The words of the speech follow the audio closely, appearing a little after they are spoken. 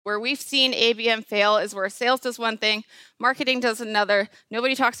Where we've seen ABM fail is where sales does one thing, marketing does another,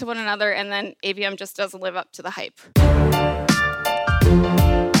 nobody talks to one another, and then ABM just doesn't live up to the hype.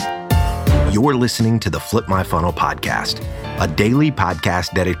 You're listening to the Flip My Funnel podcast, a daily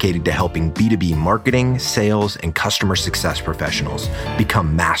podcast dedicated to helping B2B marketing, sales, and customer success professionals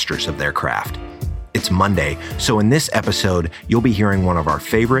become masters of their craft. It's Monday, so in this episode, you'll be hearing one of our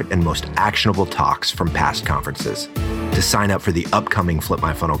favorite and most actionable talks from past conferences. To sign up for the upcoming Flip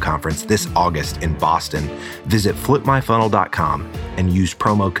My Funnel conference this August in Boston, visit flipmyfunnel.com and use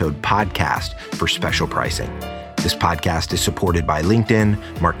promo code PODCAST for special pricing. This podcast is supported by LinkedIn,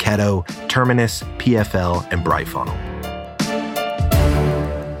 Marketo, Terminus, PFL, and BrightFunnel.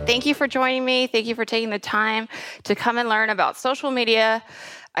 Thank you for joining me. Thank you for taking the time to come and learn about social media.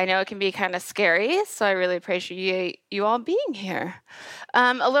 I know it can be kind of scary, so I really appreciate you all being here.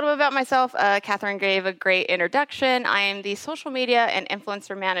 A little bit about myself. Catherine gave a great introduction. I am the social media and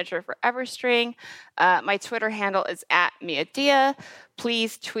influencer manager for Everstring. My Twitter handle is @MiaDia.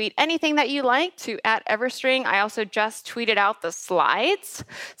 Please tweet anything that you like to @Everstring. I also just tweeted out the slides.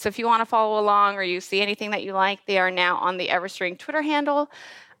 So if you want to follow along or you see anything that you like, they are now on the Everstring Twitter handle.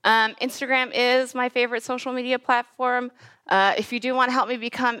 Instagram is my favorite social media platform. If you do want to help me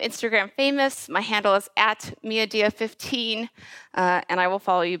become Instagram famous, my handle is @MiaDia15, and I will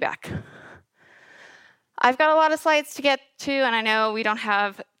follow you back. I've got a lot of slides to get to, and I know we don't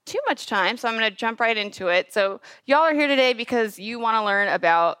have too much time, so I'm going to jump right into it. So y'all are here today because you want to learn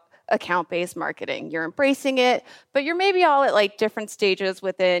about account-based marketing. You're embracing it, but you're maybe all at like different stages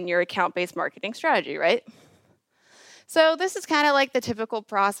within your account-based marketing strategy, right? So this is kind of like the typical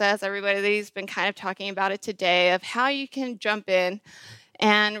process. Everybody's been kind of talking about it today of how you can jump in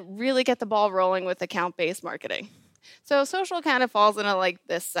and really get the ball rolling with account-based marketing. So social kind of falls into like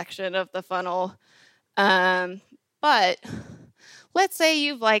this section of the funnel. But let's say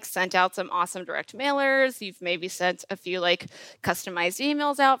you've like sent out some awesome direct mailers. You've maybe sent a few like customized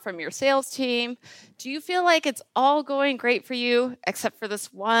emails out from your sales team. Do you feel like it's all going great for you except for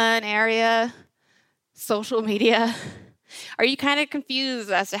this one area? Social media? Are you kind of confused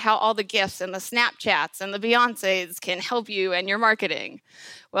as to how all the gifts and the Snapchats and the Beyoncés can help you and your marketing?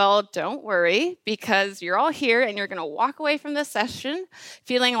 Well, don't worry, because you're all here and you're going to walk away from this session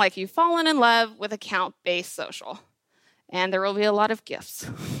feeling like you've fallen in love with account-based social. And there will be a lot of gifts.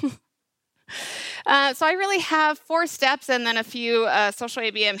 So I really have 4 steps and then a few social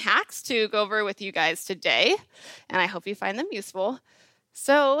ABM hacks to go over with you guys today. And I hope you find them useful.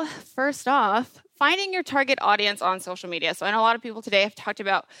 So first off, finding your target audience on social media. So I know a lot of people today have talked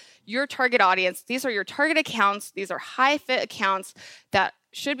about your target audience. These are your target accounts. These are high-fit accounts that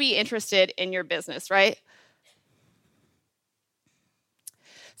should be interested in your business, right?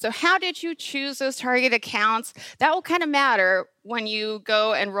 So how did you choose those target accounts? That will kind of matter when you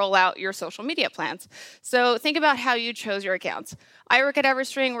go and roll out your social media plans. So think about how you chose your accounts. I work at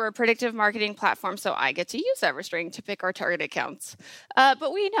Everstring. We're a predictive marketing platform, so I get to use Everstring to pick our target accounts.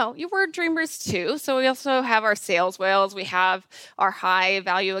 But we know we're dreamers too, so we also have our sales whales. We have our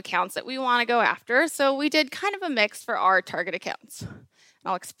high-value accounts that we want to go after. So we did kind of a mix for our target accounts.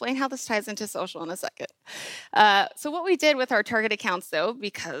 I'll explain how this ties into social in a second. So what we did with our target accounts, though,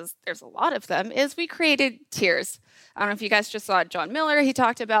 because there's a lot of them, is we created tiers. I don't know if you guys just saw John Miller. He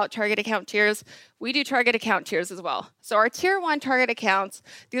talked about target account tiers. We do target account tiers as well. So our tier 1 target accounts,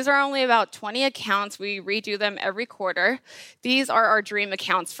 these are only about 20 accounts. We redo them every quarter. These are our dream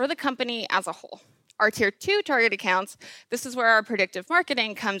accounts for the company as a whole. Our tier 2 target accounts, this is where our predictive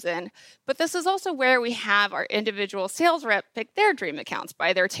marketing comes in, but this is also where we have our individual sales rep pick their dream accounts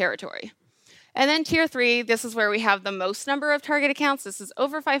by their territory. And then tier 3, this is where we have the most number of target accounts. This is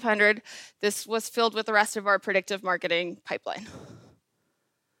over 500. This was filled with the rest of our predictive marketing pipeline.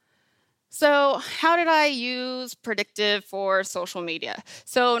 So how did I use predictive for social media?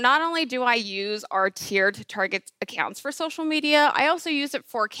 So not only do I use our tiered target accounts for social media, I also use it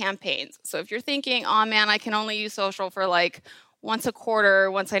for campaigns. So if you're thinking, oh man, I can only use social for like once a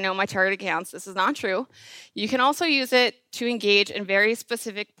quarter, once I know my target accounts, this is not true. You can also use it to engage in very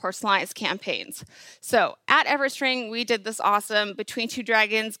specific personalized campaigns. So at Everstring, we did this awesome Between Two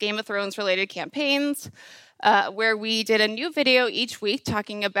Dragons, Game of Thrones related campaigns. Where we did a new video each week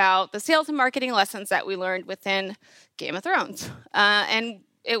talking about the sales and marketing lessons that we learned within Game of Thrones. And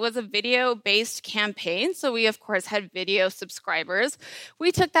it was a video-based campaign, so we, of course, had video subscribers.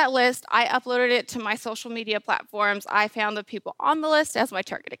 We took that list. I uploaded it to my social media platforms. I found the people on the list as my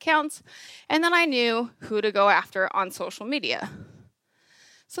target accounts, and then I knew who to go after on social media.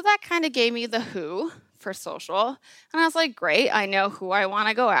 So that kind of gave me the who for social, and I was like, great, I know who I want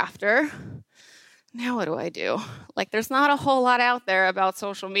to go after. Now what do I do? Like, there's not a whole lot out there about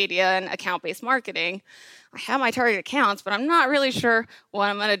social media and account-based marketing. I have my target accounts, but I'm not really sure what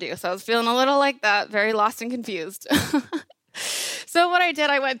I'm going to do. So I was feeling a little like that, very lost and confused. So what I did,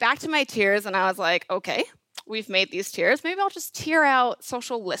 I went back to my tiers and I was like, okay, we've made these tiers. Maybe I'll just tier out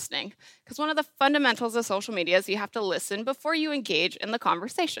social listening, because one of the fundamentals of social media is you have to listen before you engage in the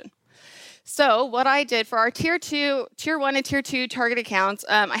conversation. So what I did for our tier 1 and tier 2 target accounts,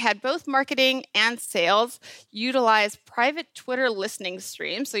 I had both marketing and sales utilize private Twitter listening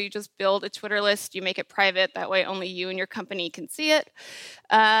streams. So you just build a Twitter list, you make it private. That way only you and your company can see it.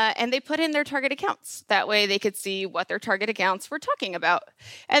 And they put in their target accounts. That way they could see what their target accounts were talking about.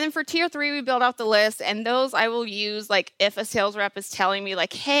 And then for tier 3, we build out the list. And those I will use, like, if a sales rep is telling me,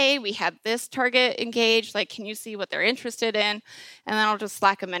 like, hey, we had this target engaged, like, can you see what they're interested in? And then I'll just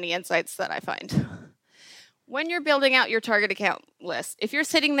slack them any insights that I find. When you're building out your target account list, if you're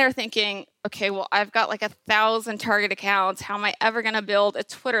sitting there thinking, okay, well, I've got like 1,000 target accounts, how am I ever going to build a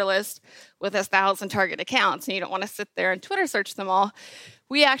Twitter list with 1,000 target accounts? And you don't want to sit there and Twitter search them all.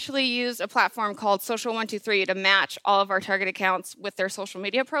 We actually used a platform called Social 123 to match all of our target accounts with their social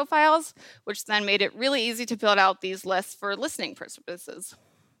media profiles, which then made it really easy to build out these lists for listening purposes.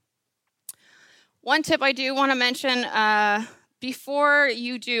 One tip I do want to mention, before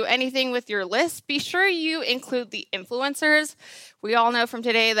you do anything with your list, be sure you include the influencers. We all know from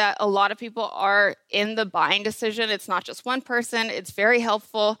today that a lot of people are in the buying decision. It's not just one person. It's very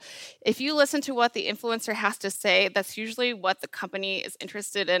helpful. If you listen to what the influencer has to say, that's usually what the company is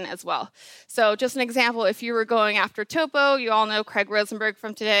interested in as well. So just an example, if you were going after Topo, you all know Craig Rosenberg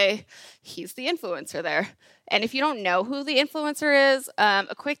from today. He's the influencer there. And if you don't know who the influencer is,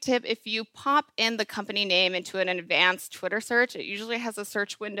 a quick tip, if you pop in the company name into an advanced Twitter search, it usually has a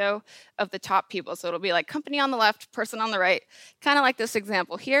search window of the top people. So it'll be like company on the left, person on the right, kind of like this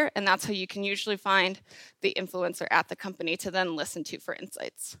example here. And that's how you can usually find the influencer at the company to then listen to for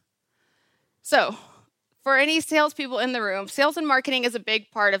insights. So for any salespeople in the room, sales and marketing is a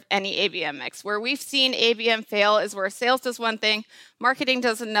big part of any ABM mix. Where we've seen ABM fail is where sales does one thing, marketing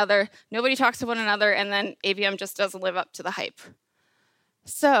does another, nobody talks to one another, and then ABM just doesn't live up to the hype.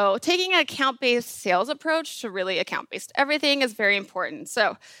 So taking an account-based sales approach to really account-based everything is very important.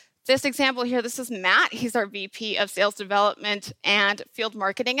 So this example here, this is Matt. He's our VP of Sales Development and Field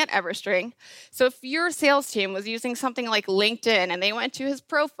Marketing at Everstring. So if your sales team was using something like LinkedIn and they went to his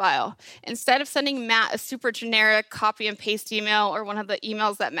profile, instead of sending Matt a super generic copy and paste email or one of the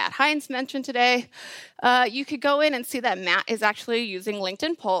emails that Matt Hines mentioned today, you could go in and see that Matt is actually using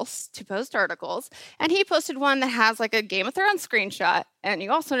LinkedIn Pulse to post articles. And he posted one that has like a Game of Thrones screenshot. And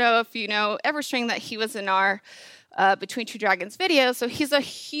you also know, if you know Everstring, that he was in our Between Two Dragons video, so he's a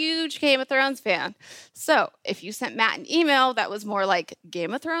huge Game of Thrones fan. So if you sent Matt an email that was more like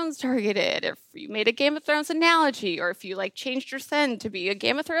Game of Thrones targeted, if you made a Game of Thrones analogy, or if you like changed your send to be a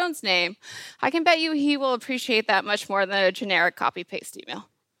Game of Thrones name, I can bet you he will appreciate that much more than a generic copy-paste email.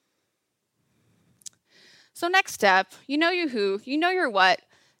 So next step, you know your who, you know your what.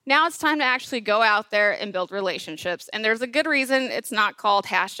 Now it's time to actually go out there and build relationships. And there's a good reason it's not called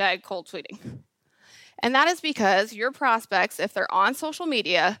hashtag cold tweeting. And that is because your prospects, if they're on social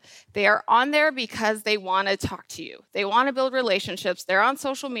media, they are on there because they want to talk to you. They want to build relationships. They're on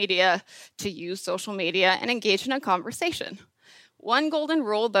social media to use social media and engage in a conversation. One golden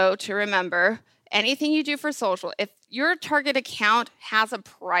rule, though, to remember, anything you do for social, if your target account has a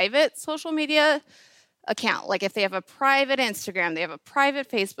private social media account, like if they have a private Instagram, they have a private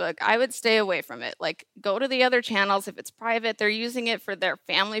Facebook, I would stay away from it. Like, go to the other channels. If it's private, they're using it for their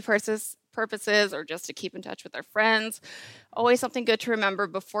family purposes or just to keep in touch with their friends. Always something good to remember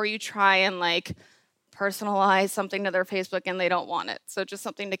before you try and like personalize something to their Facebook and they don't want it. So just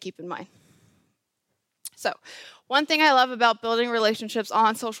something to keep in mind. So one thing I love about building relationships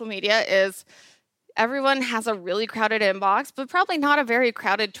on social media is everyone has a really crowded inbox, but probably not a very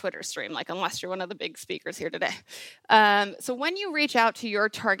crowded Twitter stream, like unless you're one of the big speakers here today. So when you reach out to your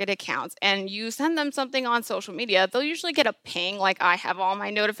target accounts and you send them something on social media, they'll usually get a ping, like I have all my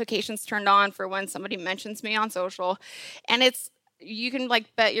notifications turned on for when somebody mentions me on social. And you can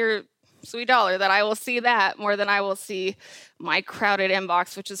like bet your sweet dollar that I will see that more than I will see my crowded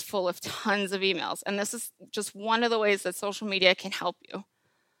inbox, which is full of tons of emails. And this is just one of the ways that social media can help you.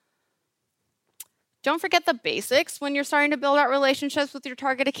 Don't forget the basics when you're starting to build out relationships with your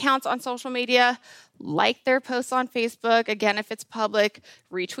target accounts on social media. Like their posts on Facebook. Again, if it's public,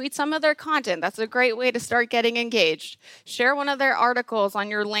 retweet some of their content. That's a great way to start getting engaged. Share one of their articles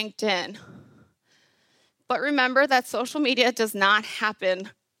on your LinkedIn. But remember that social media does not happen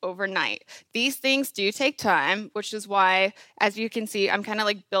overnight. These things do take time, which is why, as you can see, I'm kind of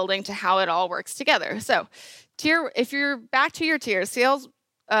like building to how it all works together. So if you're back to your tiers, sales,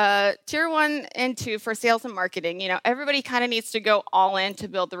 tier 1 and 2 for sales and marketing, everybody kind of needs to go all in to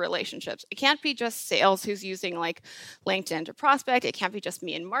build the relationships. It can't be just sales who's using like LinkedIn to prospect. It can't be just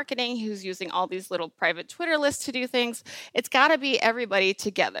me in marketing who's using all these little private Twitter lists to do things. It's got to be everybody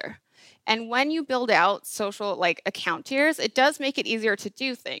together. And when you build out social like account tiers, it does make it easier to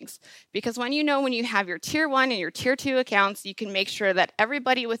do things, because when you have your tier 1 and your tier 2 accounts, you can make sure that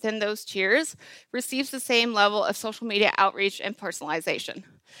everybody within those tiers receives the same level of social media outreach and personalization.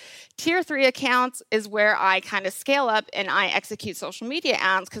 Tier 3 accounts is where I kind of scale up and I execute social media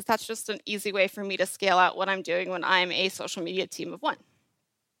ads, because that's just an easy way for me to scale out what I'm doing when I'm a social media team of 1.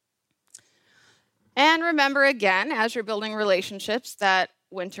 And remember again, as you're building relationships, that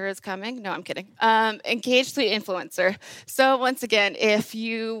winter is coming. No, I'm kidding. Engage the influencer. So once again, if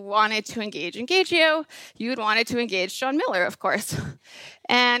you wanted to engage you, you would want it to engage John Miller, of course.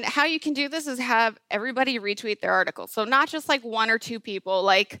 And how you can do this is have everybody retweet their article. So not just like 1 or 2 people,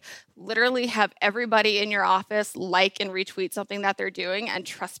 like literally have everybody in your office like and retweet something that they're doing. And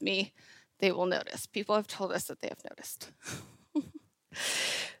trust me, they will notice. People have told us that they have noticed.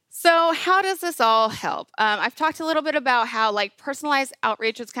 So how does this all help? I've talked a little bit about how like personalized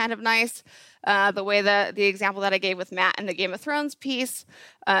outreach is kind of nice, the way that the example that I gave with Matt and the Game of Thrones piece,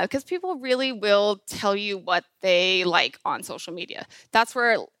 because people really will tell you what they like on social media. That's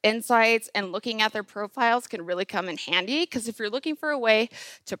where insights and looking at their profiles can really come in handy, because if you're looking for a way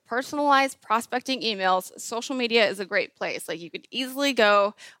to personalize prospecting emails, social media is a great place. Like you could easily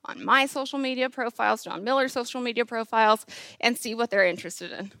go on my social media profiles, John Miller's social media profiles, and see what they're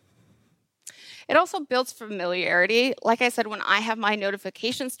interested in. It also builds familiarity. Like I said, when I have my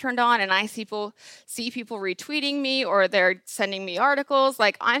notifications turned on and I see people retweeting me or they're sending me articles,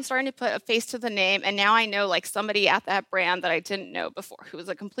 like I'm starting to put a face to the name, and now I know like somebody at that brand that I didn't know before, who was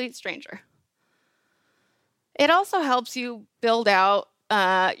a complete stranger. It also helps you build out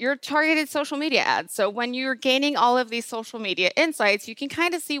your targeted social media ads. So when you're gaining all of these social media insights, you can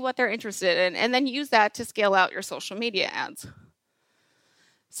kind of see what they're interested in and then use that to scale out your social media ads.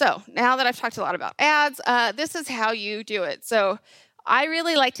 So now that I've talked a lot about ads, this is how you do it. So I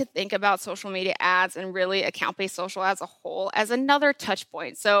really like to think about social media ads and really account-based social as a whole as another touch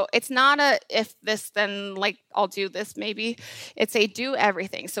point. So it's not a if this, then like I'll do this maybe. It's a do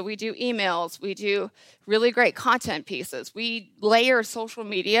everything. So we do emails, we do really great content pieces. We layer social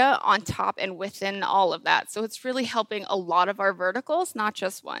media on top and within all of that. So it's really helping a lot of our verticals, not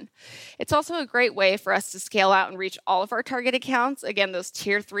just one. It's also a great way for us to scale out and reach all of our target accounts. Again, those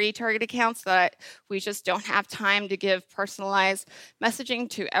tier 3 target accounts that we just don't have time to give personalized messaging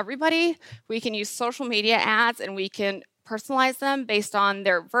to everybody. We can use social media ads and we can personalize them based on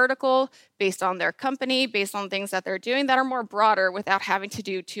their vertical, based on their company, based on things that they're doing that are more broader without having to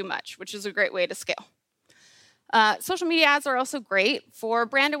do too much, which is a great way to scale. Social media ads are also great for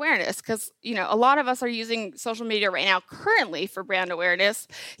brand awareness because, a lot of us are using social media right now currently for brand awareness.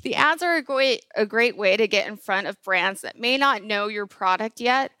 The ads are a great way to get in front of brands that may not know your product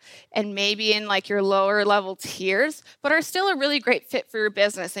yet and maybe in like your lower level tiers, but are still a really great fit for your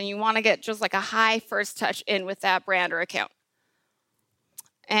business. And you want to get just like a high first touch in with that brand or account.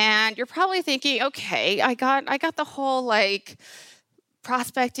 And you're probably thinking, okay, I got the whole like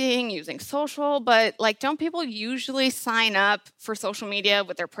prospecting using social, but like don't people usually sign up for social media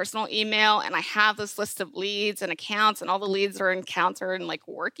with their personal email? And I have this list of leads and accounts, and all the leads or accounts are in like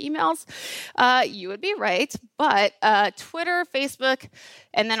work emails. You would be right, but Twitter, Facebook,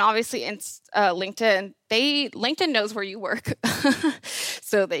 and then obviously LinkedIn. LinkedIn knows where you work,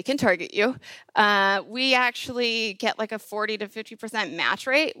 so they can target you. We actually get like a 40 to 50% match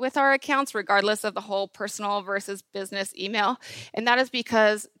rate with our accounts, regardless of the whole personal versus business email. And that is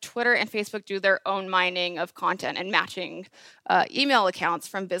because Twitter and Facebook do their own mining of content and matching email accounts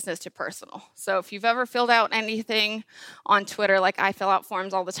from business to personal. So if you've ever filled out anything on Twitter, like I fill out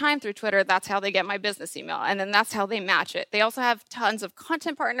forms all the time through Twitter, that's how they get my business email. And then that's how they match it. They also have tons of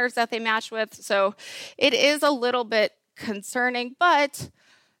content partners that they match with. So it is a little bit concerning, but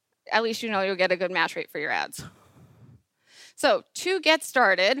at least you'll get a good match rate for your ads. So to get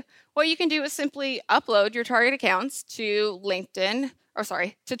started, what you can do is simply upload your target accounts to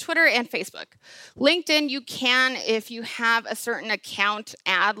to Twitter and Facebook. LinkedIn, you can if you have a certain account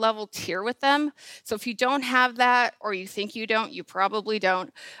ad level tier with them. So if you don't have that, or you think you don't, you probably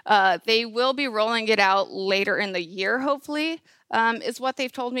don't. They will be rolling it out later in the year, hopefully. is what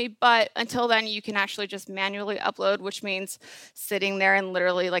they've told me. But until then, you can actually just manually upload, which means sitting there and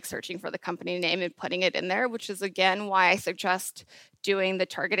literally like searching for the company name and putting it in there, which is, again, why I suggest doing the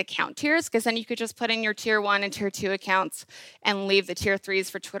target account tiers, because then you could just put in your tier 1 and tier 2 accounts and leave the tier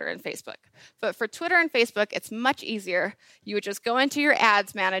 3s for Twitter and Facebook. But for Twitter and Facebook, it's much easier. You would just go into your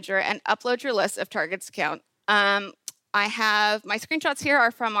ads manager and upload your list of targets account. I have my screenshots here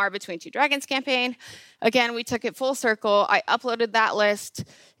are from our Between Two Dragons campaign. Again, we took it full circle. I uploaded that list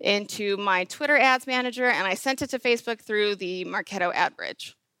into my Twitter ads manager, and I sent it to Facebook through the Marketo ad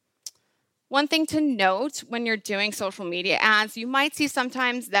bridge. One thing to note when you're doing social media ads, you might see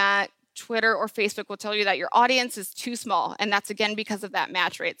sometimes that Twitter or Facebook will tell you that your audience is too small, and that's again because of that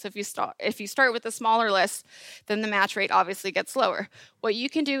match rate. So if you start with a smaller list, then the match rate obviously gets lower. What you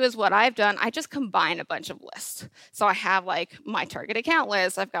can do is what I've done, I just combine a bunch of lists. So I have like my target account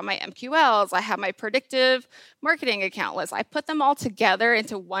list, I've got my MQLs, I have my predictive marketing account list. I put them all together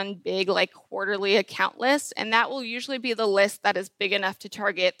into one big like quarterly account list, and that will usually be the list that is big enough to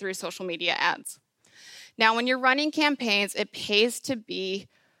target through social media ads. Now, when you're running campaigns, it pays to be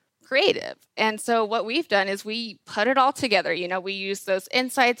creative. And so what we've done is we put it all together. We use those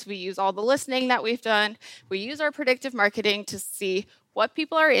insights, we use all the listening that we've done, we use our predictive marketing to see what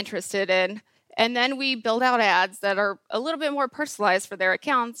people are interested in, and then we build out ads that are a little bit more personalized for their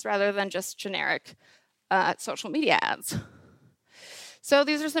accounts rather than just generic social media ads. So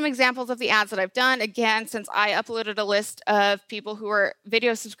these are some examples of the ads that I've done. Again, since I uploaded a list of people who are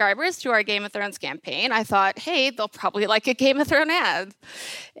video subscribers to our Game of Thrones campaign, I thought, hey, they'll probably like a Game of Thrones ad.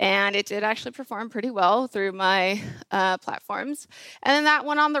 And it did actually perform pretty well through my platforms. And then that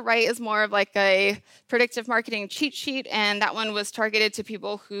one on the right is more of like a predictive marketing cheat sheet. And that one was targeted to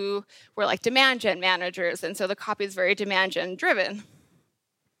people who were like demand gen managers. And so the copy is very demand gen driven.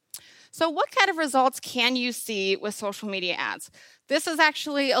 So what kind of results can you see with social media ads? This is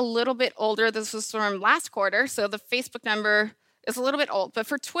actually a little bit older. This was from last quarter, so the Facebook number is a little bit old. But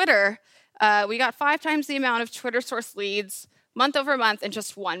for Twitter, we got 5 times the amount of Twitter source leads month over month in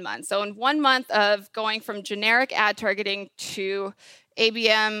just 1 month. So in 1 month of going from generic ad targeting to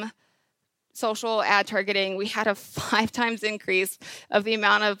ABM social ad targeting, we had a 5 times increase of the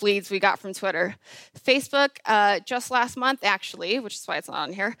amount of leads we got from Twitter. Facebook, just last month actually, which is why it's not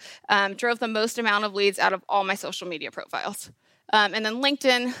on here, drove the most amount of leads out of all my social media profiles. And then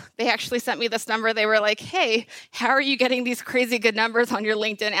LinkedIn, they actually sent me this number. They were like, hey, how are you getting these crazy good numbers on your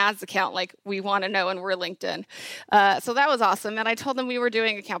LinkedIn ads account? Like, we want to know, and we're LinkedIn. So that was awesome. And I told them we were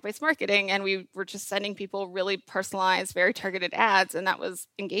doing account-based marketing, and we were just sending people really personalized, very targeted ads, and that was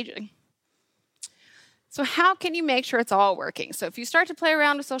engaging. So how can you make sure it's all working? So if you start to play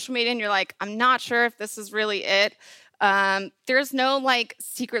around with social media and you're like, I'm not sure if this is really it, there's no like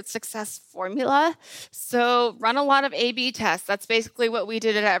secret success formula. So run a lot of A/B tests. That's basically what we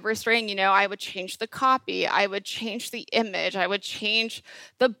did at EverString. I would change the copy, I would change the image, I would change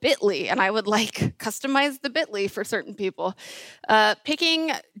the bit.ly, and I would like customize the bit.ly for certain people.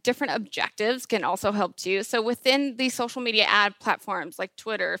 Picking different objectives can also help too. So within the social media ad platforms like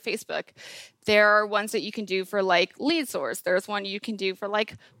Twitter, Facebook, there are ones that you can do for like lead source. There's one you can do for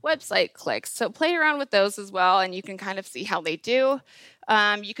like website clicks. So play around with those as well, and you can kind of see how they do.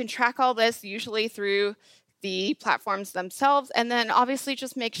 You can track all this usually through the platforms themselves, and then obviously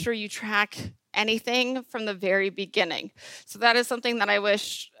just make sure you track anything from the very beginning. So that is something that I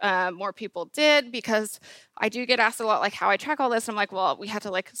wish more people did, because I do get asked a lot like how I track all this. I'm like, well, we had to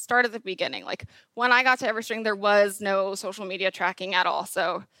like start at the beginning. Like when I got to EverString, there was no social media tracking at all.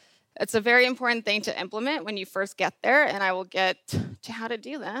 So it's a very important thing to implement when you first get there, and I will get to how to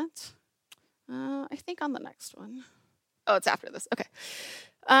do that. I think on the next one. Oh, it's after this. Okay.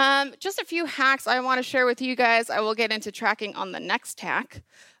 Just a few hacks I want to share with you guys. I will get into tracking on the next hack.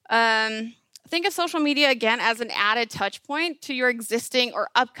 Think of social media, again, as an added touch point to your existing or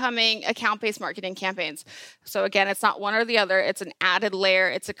upcoming account-based marketing campaigns. So again, it's not one or the other. It's an added layer.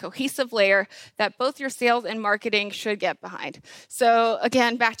 It's a cohesive layer that both your sales and marketing should get behind. So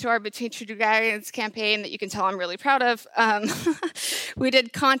again, back to our Between Two Dragons campaign that you can tell I'm really proud of. We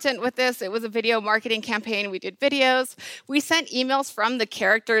did content with this. It was a video marketing campaign. We did videos. We sent emails from the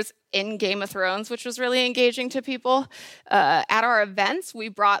characters in Game of Thrones, which was really engaging to people. At our events, we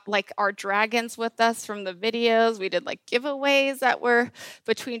brought like our dragons with us from the videos. We did like giveaways that were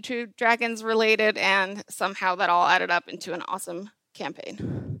Between Two Dragons related, and somehow that all added up into an awesome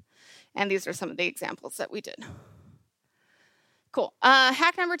campaign. And these are some of the examples that we did. Cool.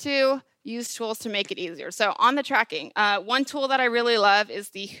 Hack number 2, use tools to make it easier. So on the tracking, one tool that I really love is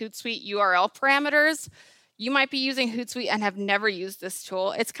the Hootsuite URL parameters. You might be using Hootsuite and have never used this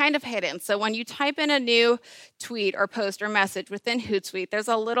tool. It's kind of hidden. So when you type in a new tweet or post or message within Hootsuite, there's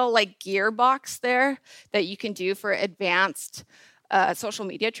a little like gear box there that you can do for advanced social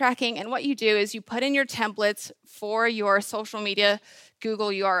media tracking. And what you do is you put in your templates for your social media Google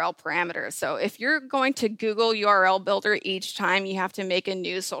URL parameters. So if you're going to Google URL Builder each time you have to make a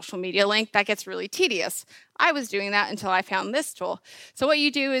new social media link, that gets really tedious. I was doing that until I found this tool. So what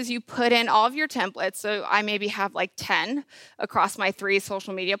you do is you put in all of your templates. So I maybe have like 10 across my 3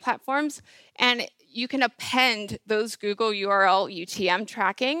 social media platforms, and you can append those Google URL UTM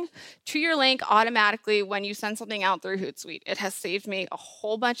tracking to your link automatically when you send something out through Hootsuite. It has saved me a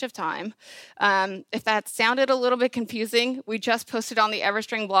whole bunch of time. If that sounded a little bit confusing, we just posted on the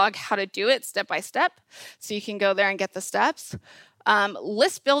EverString blog how to do it step by step, so you can go there and get the steps.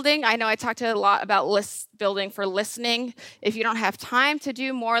 List building, I know I talked a lot about list building for listening. If you don't have time to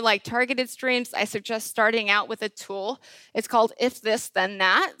do more like targeted streams, I suggest starting out with a tool. It's called If This Then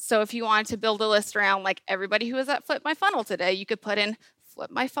That. So if you wanted to build a list around like everybody who was at Flip My Funnel today, you could put in Flip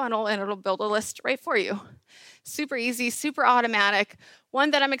My Funnel and it'll build a list right for you. Super easy, super automatic.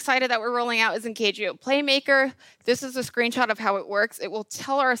 One that I'm excited that we're rolling out is Engagement Playmaker. This is a screenshot of how it works. It will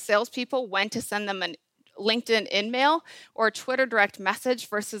tell our salespeople when to send them an LinkedIn InMail or a Twitter direct message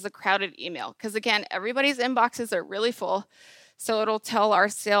versus a crowded email. Because again, everybody's inboxes are really full. So it'll tell our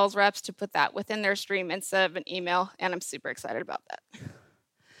sales reps to put that within their stream instead of an email. And I'm super excited about that.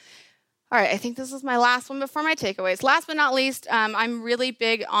 All right, I think this is my last one before my takeaways. Last but not least, I'm really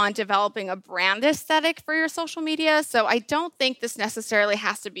big on developing a brand aesthetic for your social media. So I don't think this necessarily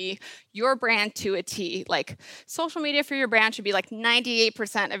has to be your brand to a T. Like social media for your brand should be like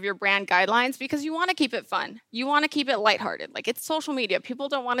 98% of your brand guidelines because you want to keep it fun. You want to keep it lighthearted. Like it's social media. People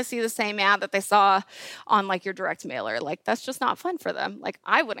don't want to see the same ad that they saw on like your direct mailer. Like that's just not fun for them. Like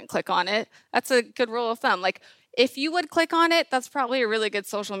I wouldn't click on it. That's a good rule of thumb. Like if you would click on it, that's probably a really good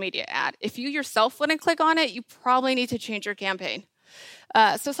social media ad. If you yourself wouldn't click on it, you probably need to change your campaign.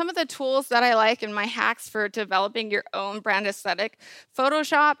 So some of the tools that I like and my hacks for developing your own brand aesthetic,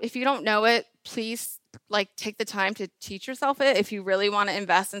 Photoshop, if you don't know it, please take the time to teach yourself it if you really want to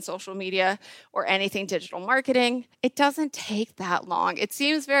invest in social media or anything digital marketing. It doesn't take that long. It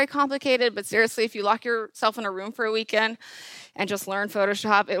seems very complicated, but seriously, if you lock yourself in a room for a weekend and just learn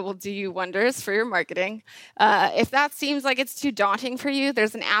Photoshop, it will do you wonders for your marketing. If that seems like it's too daunting for you,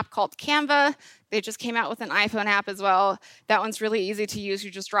 there's an app called Canva. They just came out with an iPhone app as well. That one's really easy to use.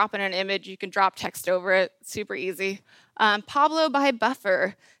 You just drop in an image. You can drop text over it. Super easy. Pablo by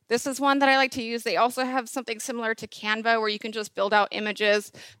Buffer. This is one that I like to use. They also have something similar to Canva where you can just build out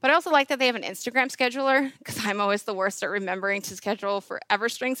images. But I also like that they have an Instagram scheduler because I'm always the worst at remembering to schedule for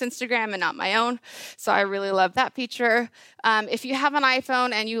EverString's Instagram and not my own. So I really love that feature. If you have an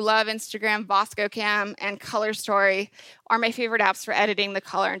iPhone and you love Instagram, VoscoCam and Color Story are my favorite apps for editing the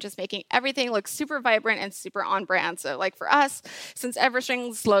color and just making everything look super vibrant and super on brand. So like for us, since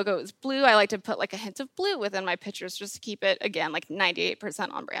EverString's logo is blue, I like to put like a hint of blue within my pictures just to keep it, again, like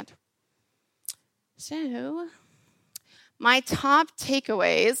 98% on brand. So my top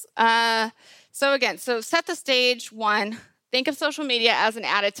takeaways. So set the stage. 1, think of social media as an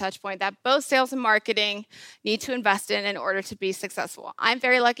added touch point that both sales and marketing need to invest in order to be successful. I'm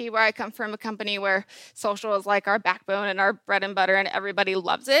very lucky where I come from a company where social is like our backbone and our bread and butter and everybody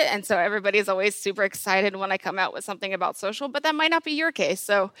loves it. And so everybody's always super excited when I come out with something about social, but that might not be your case.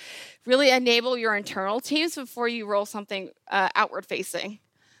 So really enable your internal teams before you roll something outward facing.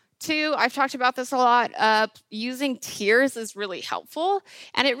 2, I've talked about this a lot. Using tiers is really helpful,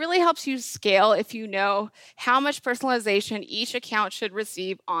 and it really helps you scale if you know how much personalization each account should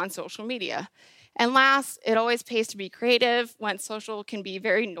receive on social media. And last, it always pays to be creative. When social can be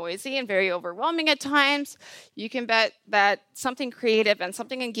very noisy and very overwhelming at times, you can bet that something creative and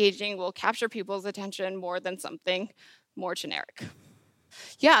something engaging will capture people's attention more than something more generic.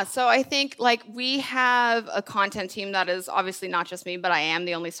 Yeah, so I think we have a content team that is obviously not just me, but I am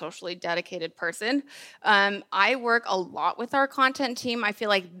the only socially dedicated person. I work a lot with our content team. I feel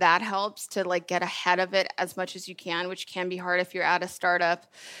like that helps to get ahead of it as much as you can, which can be hard if you're at a startup.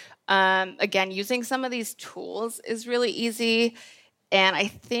 Again, using some of these tools is really easy, and I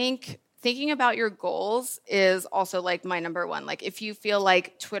think thinking about your goals is also my number one. If you feel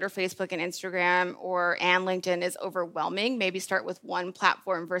like Twitter, Facebook, and Instagram and LinkedIn is overwhelming, maybe start with one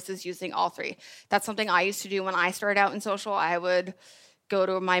platform versus using all 3. That's something I used to do when I started out in social. I would go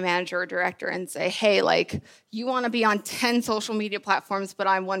to my manager or director and say, hey, like, you want to be on 10 social media platforms, but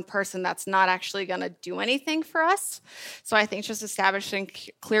I'm one person that's not actually going to do anything for us. So I think just establishing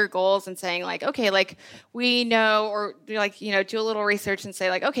clear goals and saying like, okay, like we know, or like, you know, do a little research and say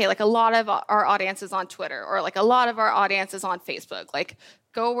like, okay, like a lot of our audience is on Twitter, or like a lot of our audience is on Facebook. Like,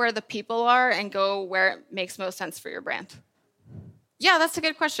 go where the people are and go where it makes most sense for your brand. Yeah, that's a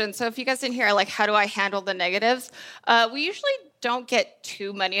good question. So if you guys didn't hear, like, how do I handle the negatives? We usually don't get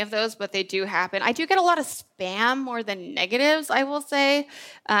too many of those, but they do happen. I do get a lot of spam more than negatives, I will say.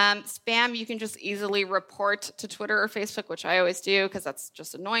 Spam, you can just easily report to Twitter or Facebook, which I always do because that's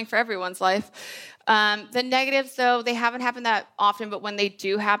just annoying for everyone's life. The negatives, though, they haven't happened that often, but when they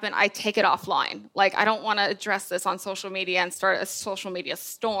do happen, I take it offline. Like, I don't want to address this on social media and start a social media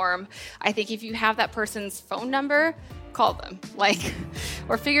storm. I think if you have that person's phone number, call them, like,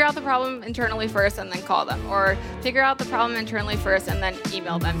 or figure out the problem internally first and then call them, or figure out the problem internally first and then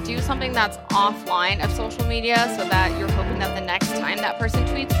email them. Do something that's offline of social media so that you're hoping that the next time that person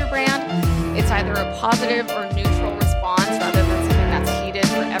tweets your brand, it's either a positive or neutral response rather than something that's heated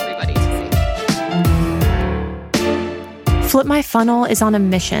for everybody to see. Flip My Funnel is on a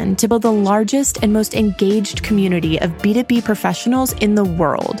mission to build the largest and most engaged community of B2B professionals in the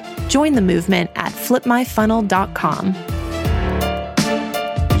world. Join the movement at flipmyfunnel.com.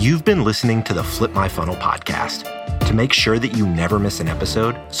 You've been listening to the Flip My Funnel podcast. To make sure that you never miss an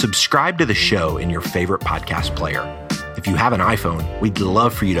episode, subscribe to the show in your favorite podcast player. If you have an iPhone, we'd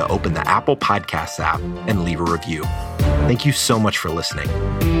love for you to open the Apple Podcasts app and leave a review. Thank you so much for listening.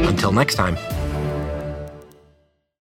 Until next time.